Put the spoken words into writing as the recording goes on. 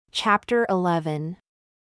Chapter 11.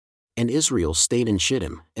 And Israel stayed in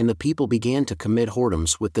Shittim, and the people began to commit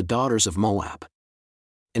whoredoms with the daughters of Moab.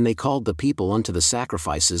 And they called the people unto the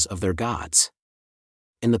sacrifices of their gods.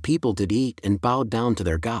 And the people did eat and bowed down to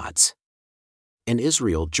their gods. And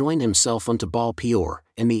Israel joined himself unto Baal Peor,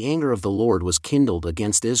 and the anger of the Lord was kindled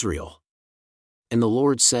against Israel. And the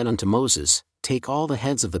Lord said unto Moses, Take all the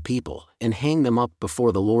heads of the people, and hang them up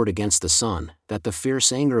before the Lord against the sun, that the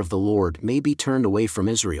fierce anger of the Lord may be turned away from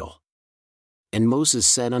Israel. And Moses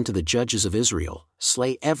said unto the judges of Israel,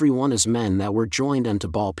 Slay every one as men that were joined unto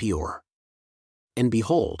Baal Peor. And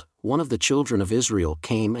behold, one of the children of Israel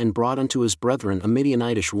came and brought unto his brethren a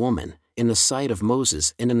Midianitish woman, in the sight of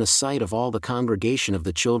Moses and in the sight of all the congregation of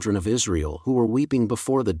the children of Israel who were weeping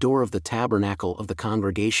before the door of the tabernacle of the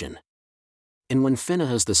congregation. And when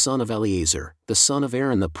Phinehas the son of Eleazar, the son of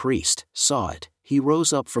Aaron the priest, saw it, he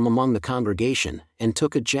rose up from among the congregation, and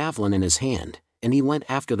took a javelin in his hand, and he went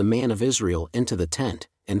after the man of Israel into the tent,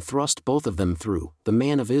 and thrust both of them through, the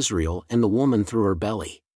man of Israel and the woman through her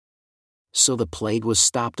belly. So the plague was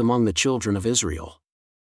stopped among the children of Israel.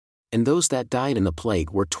 And those that died in the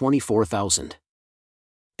plague were 24,000.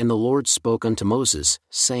 And the Lord spoke unto Moses,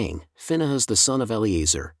 saying, Phinehas the son of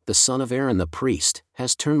Eleazar, the son of Aaron the priest,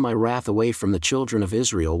 has turned my wrath away from the children of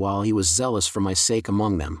Israel while he was zealous for my sake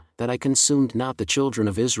among them, that I consumed not the children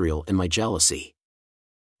of Israel in my jealousy.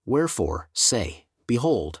 Wherefore, say,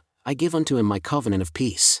 Behold, I give unto him my covenant of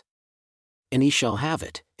peace. And he shall have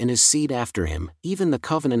it, and his seed after him, even the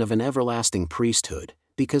covenant of an everlasting priesthood,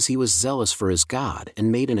 because he was zealous for his God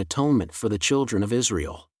and made an atonement for the children of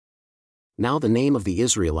Israel. Now the name of the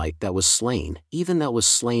Israelite that was slain, even that was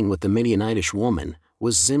slain with the Midianitish woman,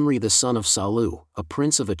 was Zimri the son of Salu, a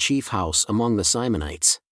prince of a chief house among the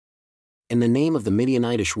Simonites. And the name of the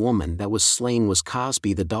Midianitish woman that was slain was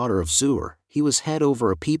Cosbi the daughter of Zur, he was head over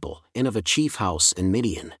a people, and of a chief house in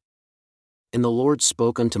Midian. And the Lord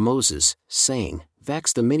spoke unto Moses, saying,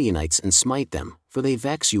 Vex the Midianites and smite them, for they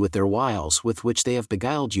vex you with their wiles with which they have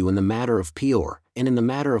beguiled you in the matter of Peor, and in the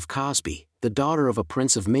matter of Cosbi, the daughter of a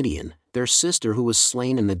prince of Midian, their sister who was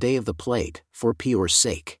slain in the day of the plague, for Peor's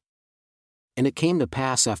sake. And it came to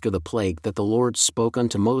pass after the plague that the Lord spoke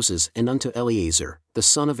unto Moses and unto Eleazar, the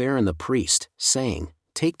son of Aaron the priest, saying,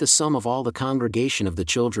 Take the sum of all the congregation of the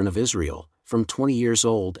children of Israel, from 20 years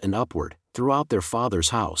old and upward, throughout their father's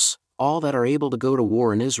house, all that are able to go to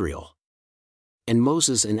war in Israel. And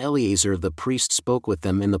Moses and Eleazar the priest spoke with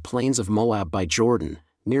them in the plains of Moab by Jordan,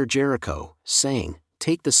 near Jericho, saying,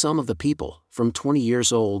 Take the sum of the people, from 20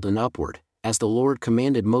 years old and upward, as the Lord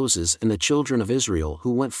commanded Moses and the children of Israel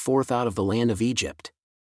who went forth out of the land of Egypt.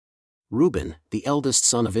 Reuben, the eldest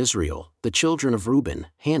son of Israel, the children of Reuben,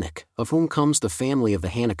 Hanok, of whom comes the family of the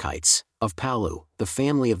Hanokites, of Palu, the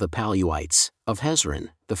family of the Paluites, of Hezron,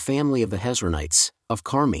 the family of the Hezronites, of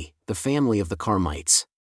Carmi, the family of the Carmites.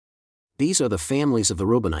 These are the families of the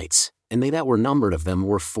Reubenites, and they that were numbered of them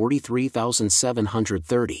were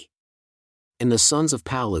 43,730. And the sons of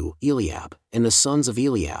Palu, Eliab, and the sons of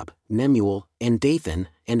Eliab, Nemuel, and Dathan,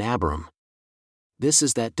 and Abiram. This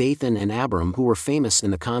is that Dathan and Abiram who were famous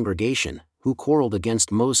in the congregation, who quarreled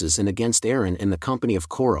against Moses and against Aaron in the company of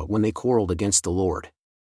Korah when they quarreled against the Lord.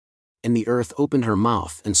 And the earth opened her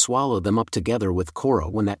mouth and swallowed them up together with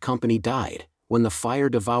Korah when that company died, when the fire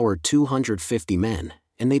devoured 250 men,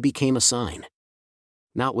 and they became a sign.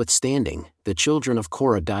 Notwithstanding, the children of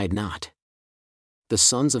Korah died not. The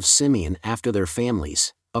sons of Simeon after their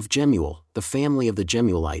families, of Jemuel, the family of the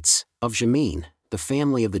Jemuelites, of Jamin, the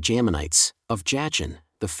family of the Jaminites, of Jachin,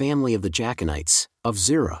 the family of the Jachinites, of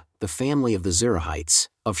Zerah, the family of the Zerahites,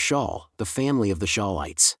 of Shaul, the family of the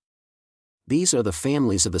Shaulites. These are the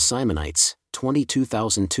families of the Simonites,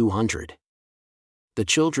 22,200. The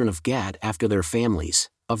children of Gad after their families,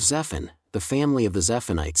 of Zephon, the family of the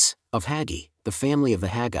Zephonites, of Haggi, the family of the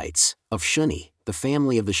Haggites, of Shuni, the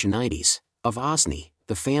family of the Shunites, of Ozni,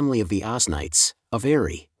 the family of the Oznites, of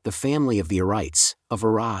Eri, the family of the Erites, of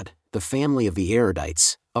Arad, the family of the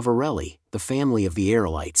Aradites, of Areli, the family of the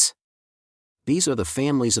Arelites. These are the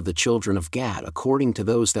families of the children of Gad according to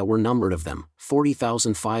those that were numbered of them,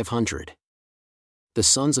 40,500. The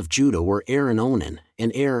sons of Judah were Er and Onan,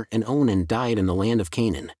 and Er and Onan died in the land of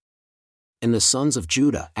Canaan. And the sons of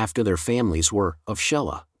Judah after their families were, of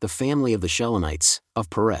Shelah, the family of the Shelonites, of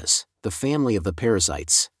Perez, the family of the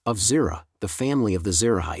Perizzites, of Zerah, the family of the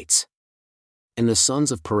Zerahites. And the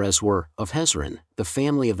sons of Perez were, of Hezron, the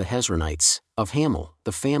family of the Hezronites, of Hamul,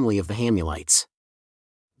 the family of the Hamulites.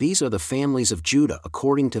 These are the families of Judah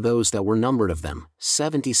according to those that were numbered of them,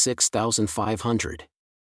 76,500.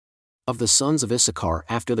 Of the sons of Issachar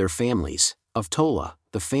after their families, of Tola,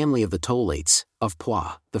 the family of the Tolates, of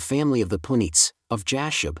Puah, the family of the Punites, of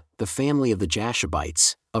Jashub, the family of the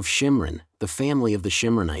Jashubites, of Shimron, the family of the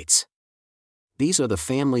Shimronites. These are the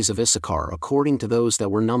families of Issachar according to those that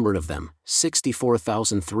were numbered of them,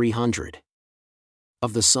 64,300.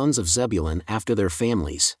 Of the sons of Zebulun after their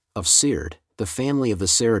families, of Sered, the family of the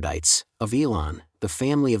Seredites, of Elon, the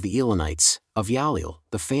family of the Elonites, of Yaleel,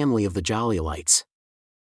 the family of the Jaleelites.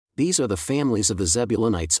 These are the families of the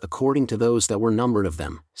Zebulunites according to those that were numbered of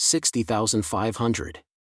them, 60,500.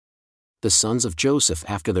 The sons of Joseph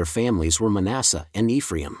after their families were Manasseh and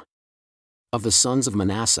Ephraim. Of the sons of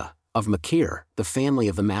Manasseh, of Machir, the family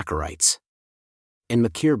of the Machirites. And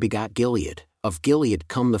Machir begot Gilead, of Gilead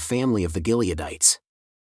come the family of the Gileadites.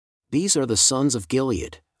 These are the sons of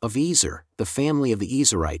Gilead, of Ezer, the family of the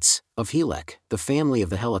Ezerites, of Helek, the family of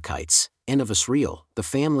the Helekites, and of Asriel, the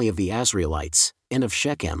family of the Asrielites, and of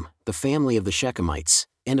Shechem, the family of the Shechemites,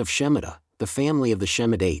 and of Shemida, the family of the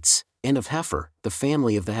Shemidates, and of Hepher, the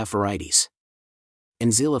family of the Hepherites.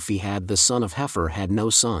 And Zelophehad the son of Hepher had no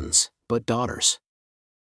sons, but daughters.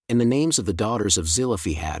 And the names of the daughters of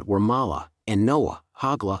Zelophehad were Mahlah, and Noah,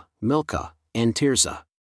 Hoglah, Milcah, and Tirzah.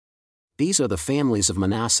 These are the families of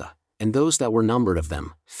Manasseh, and those that were numbered of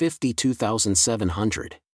them,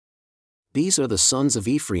 52,700. These are the sons of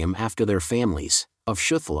Ephraim after their families, of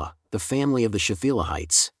Shuthelah, the family of the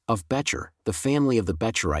Shuthelahites, of Becher, the family of the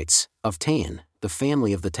Becherites, of Tahan, the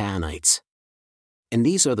family of the Tahanites. And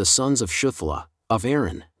these are the sons of Shuthelah, of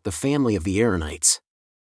Aaron, the family of the Aaronites.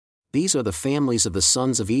 These are the families of the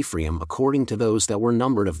sons of Ephraim according to those that were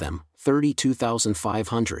numbered of them,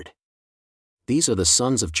 32,500. These are the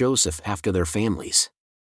sons of Joseph after their families.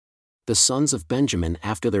 The sons of Benjamin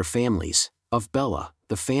after their families, of Bela,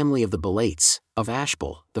 the family of the Belates, of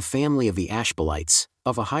Ashbel, the family of the Ashbelites,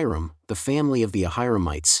 of Ahiram, the family of the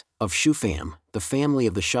Ahiramites, of Shupham, the family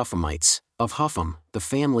of the Shuphamites, of Hupham, the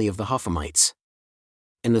family of the Huphamites.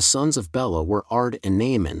 And the sons of Bela were Ard and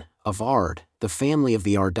Naaman, of Ard, the family of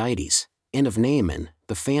the Ardites, and of Naaman,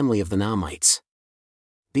 the family of the Naamites.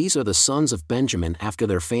 These are the sons of Benjamin after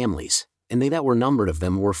their families, and they that were numbered of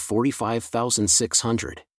them were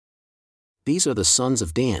 45,600. These are the sons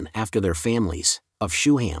of Dan after their families, of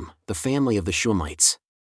Shuham, the family of the Shuhamites.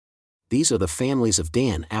 These are the families of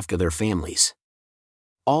Dan after their families.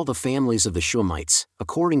 All the families of the Shuhamites,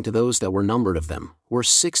 according to those that were numbered of them, were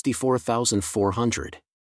 64,400.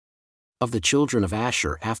 Of the children of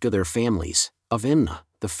Asher after their families, of Imnah,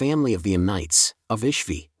 the family of the Imnites, of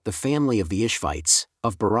Ishvi, the family of the Ishvites,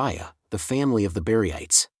 of Beriah, the family of the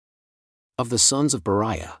Beriites. Of the sons of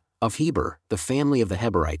Beriah, of Heber, the family of the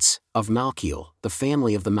Heberites, of Malchiel, the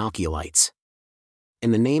family of the Malchielites.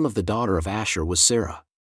 And the name of the daughter of Asher was Sarah.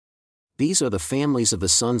 These are the families of the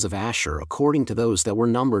sons of Asher according to those that were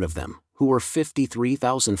numbered of them, who were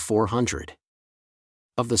 53,400.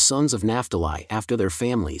 Of the sons of Naphtali after their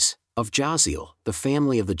families, of Jaziel, the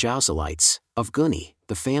family of the Jazelites, of Guni,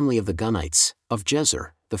 the family of the Gunites, of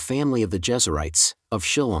Jezer, the family of the Jezerites, of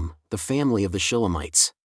Shillem, the family of the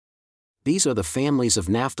Shillemites. These are the families of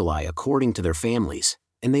Naphtali according to their families,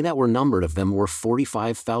 and they that were numbered of them were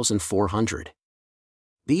 45,400.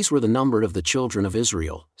 These were the numbered of the children of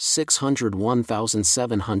Israel,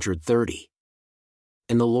 601,730.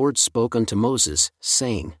 And the Lord spoke unto Moses,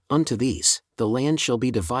 saying, Unto these, the land shall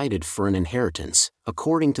be divided for an inheritance,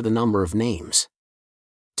 according to the number of names.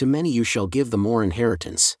 To many you shall give the more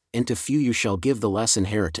inheritance, and to few you shall give the less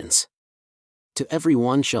inheritance. To every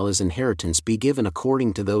one shall his inheritance be given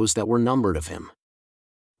according to those that were numbered of him.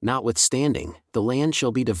 Notwithstanding, the land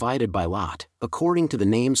shall be divided by lot, according to the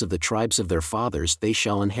names of the tribes of their fathers they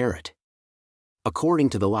shall inherit. According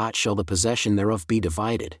to the lot shall the possession thereof be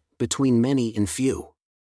divided, between many and few.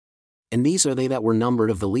 And these are they that were numbered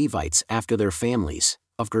of the Levites after their families,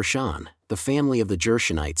 of Gershon, the family of the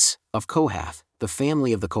Gershonites, of Kohath, the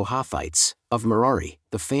family of the Kohathites, of Merari,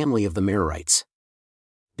 the family of the Merarites.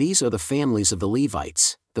 These are the families of the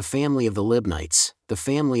Levites, the family of the Libnites, the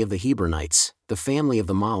family of the Hebronites, the family of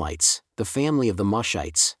the Mahlites, the family of the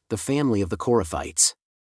Mushites, the family of the Korathites.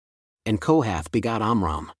 And Kohath begot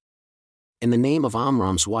Amram. And the name of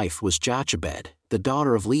Amram's wife was Jochebed, the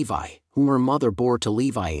daughter of Levi, whom her mother bore to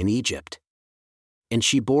Levi in Egypt. And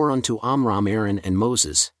she bore unto Amram Aaron and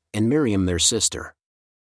Moses, and Miriam their sister.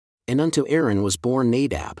 And unto Aaron was born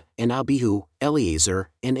Nadab, and Abihu, Eleazar,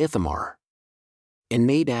 and Ithamar. And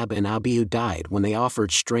Nadab and Abihu died when they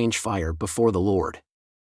offered strange fire before the Lord.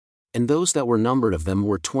 And those that were numbered of them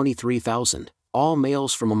were 23,000, all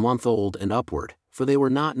males from a month old and upward, for they were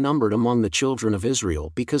not numbered among the children of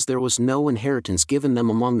Israel because there was no inheritance given them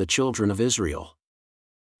among the children of Israel.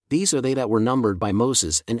 These are they that were numbered by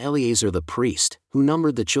Moses and Eleazar the priest, who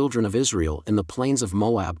numbered the children of Israel in the plains of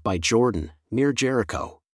Moab by Jordan, near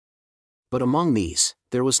Jericho. But among these,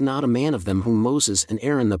 there was not a man of them whom Moses and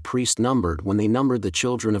Aaron the priest numbered when they numbered the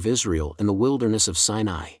children of Israel in the wilderness of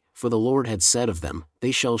Sinai, for the Lord had said of them,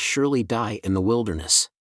 They shall surely die in the wilderness.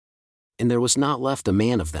 And there was not left a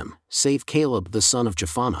man of them, save Caleb the son of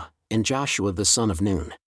Jephunneh, and Joshua the son of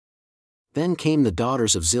Nun. Then came the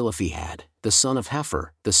daughters of Zelophehad, the son of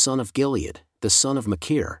Hepher, the son of Gilead, the son of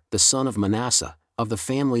Machir, the son of Manasseh, of the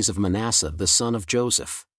families of Manasseh the son of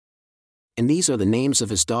Joseph. And these are the names of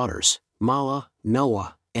his daughters, Mahlah,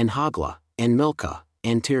 Noah, and Hoglah, and Milcah,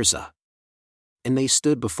 and Tirzah. And they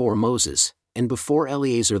stood before Moses, and before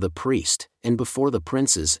Eleazar the priest, and before the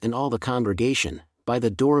princes and all the congregation, by the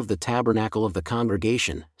door of the tabernacle of the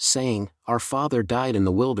congregation, saying, Our father died in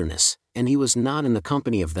the wilderness, and he was not in the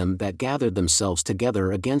company of them that gathered themselves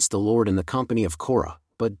together against the Lord in the company of Korah,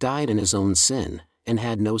 but died in his own sin, and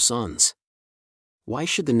had no sons. Why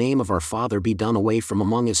should the name of our father be done away from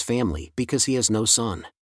among his family, because he has no son?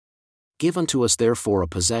 Give unto us therefore a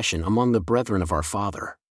possession among the brethren of our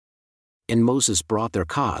father. And Moses brought their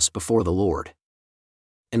cause before the Lord.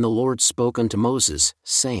 And the Lord spoke unto Moses,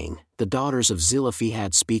 saying, The daughters of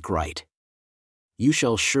Zelophehad speak right. You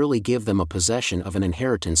shall surely give them a possession of an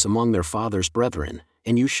inheritance among their father's brethren,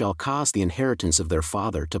 and you shall cause the inheritance of their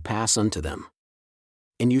father to pass unto them.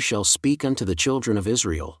 And you shall speak unto the children of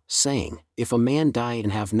Israel, saying, If a man die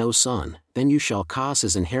and have no son, then you shall cause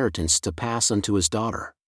his inheritance to pass unto his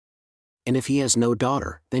daughter. And if he has no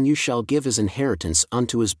daughter, then you shall give his inheritance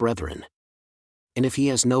unto his brethren. And if he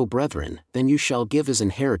has no brethren, then you shall give his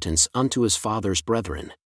inheritance unto his father's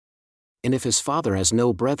brethren. And if his father has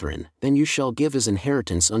no brethren, then you shall give his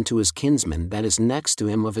inheritance unto his kinsman that is next to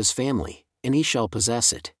him of his family, and he shall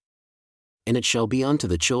possess it. And it shall be unto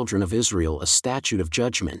the children of Israel a statute of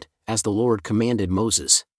judgment, as the Lord commanded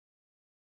Moses.